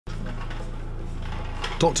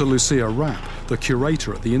Dr. Lucia Rapp, the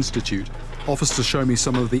curator at the Institute, offers to show me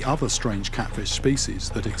some of the other strange catfish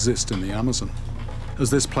species that exist in the Amazon,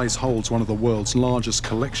 as this place holds one of the world's largest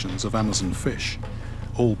collections of Amazon fish,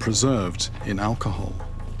 all preserved in alcohol.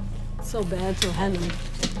 So bad to handle.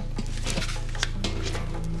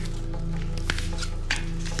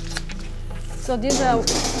 So these are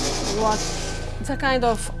it's a kind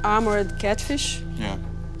of armored catfish. Yeah.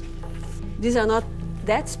 These are not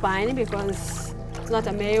that spiny because it's not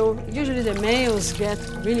a male. Usually the males get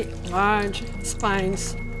really large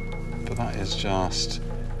spines. But that is just...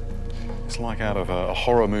 It's like out of a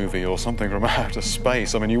horror movie or something from outer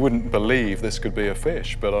space. I mean, you wouldn't believe this could be a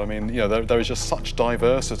fish, but I mean, you know, there is just such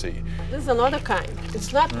diversity. This is another kind.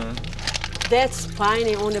 It's not that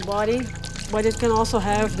spiny on the body, but it can also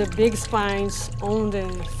have the big spines on the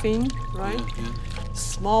fin, right? Yeah.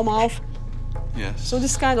 Small mouth. Yes. So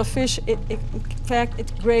this kind of fish, in fact,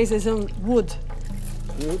 it grazes on wood.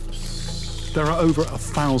 Oops. There are over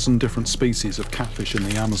 1,000 different species of catfish in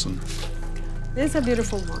the Amazon. This is a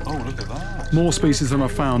beautiful one. Oh, look at that. More species than are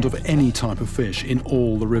found of any type of fish in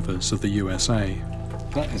all the rivers of the USA.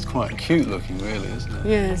 That is quite cute looking, really, isn't it?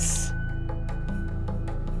 Yes.